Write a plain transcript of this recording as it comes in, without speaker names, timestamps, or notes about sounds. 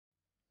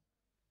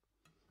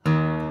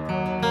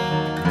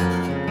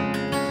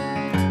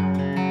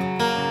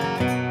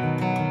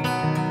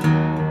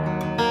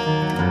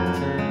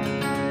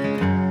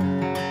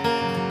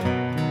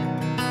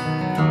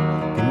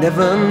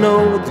never know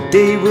what the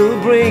day will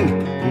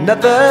bring.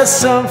 Another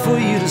song for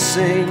you to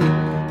sing.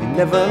 You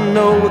never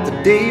know what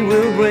the day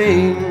will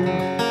bring.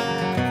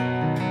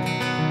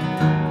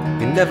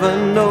 You never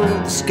know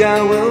the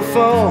sky will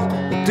fall.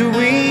 But do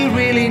we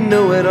really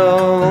know it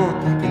all?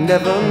 You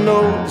never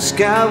know the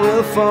sky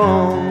will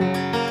fall.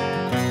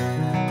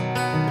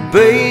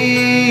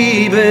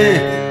 Baby,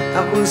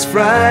 I was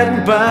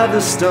frightened by the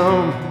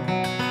storm,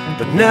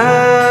 but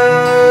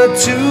not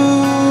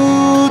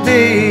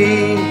today.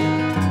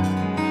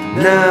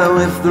 Now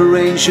if the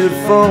rain should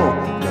fall,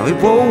 no, it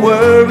won't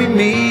worry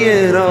me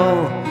at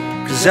all,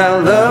 'cause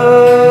our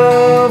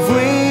love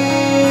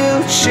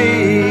will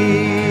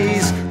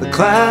chase the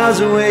clouds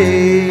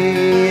away.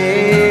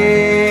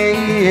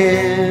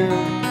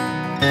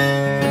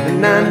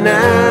 Na na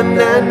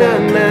na na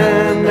na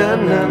na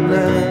na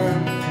na.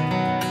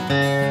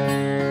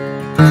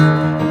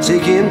 I'm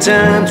taking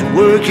time to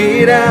work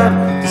it out,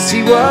 to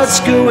see what's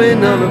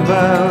going on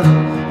about.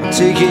 I'm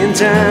taking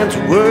time to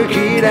work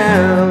it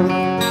out,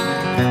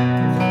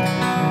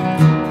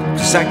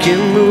 'cause I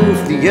can move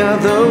the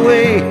other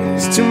way.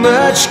 There's too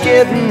much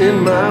getting in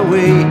my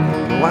way.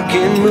 No, I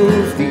can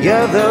move the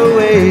other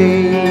way.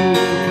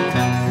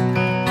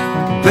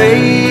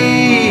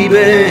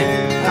 Baby,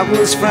 I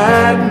was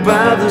frightened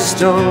by the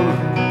storm,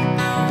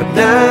 but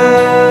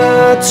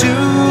not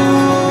today.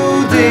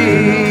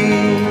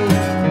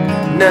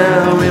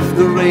 Now if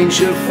the rain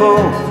should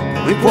fall,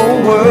 it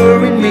won't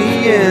worry me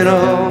at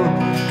all,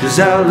 'cause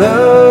our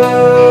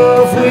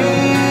love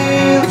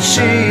will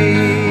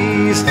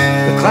chase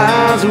the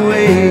clouds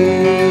away.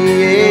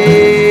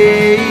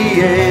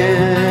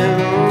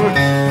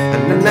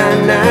 Na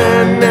na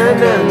na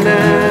na na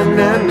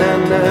na na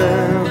na.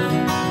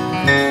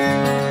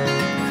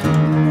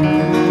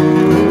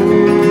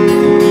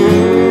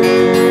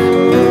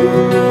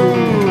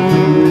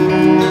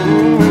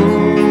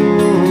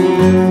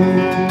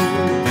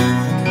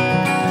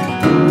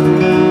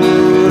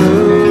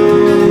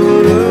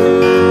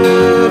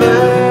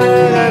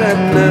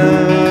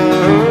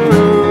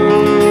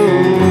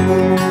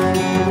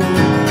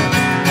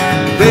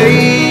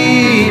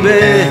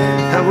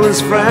 I was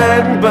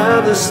frightened by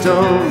the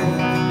storm,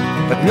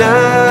 but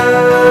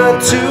not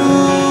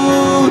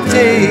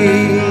today.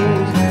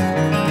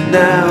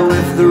 Now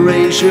if the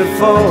rain should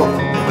fall,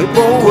 it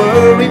won't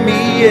worry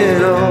me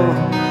at all,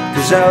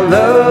 'cause our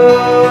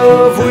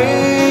love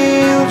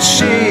will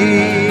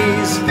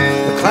chase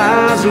the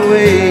clouds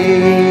away.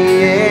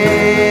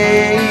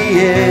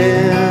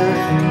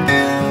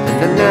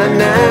 Na na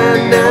na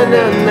na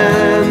na na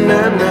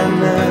na na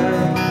na.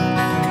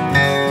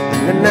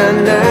 Na na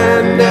na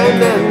na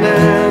na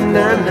na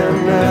na na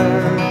na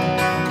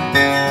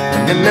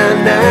na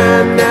na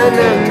na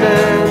na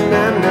na.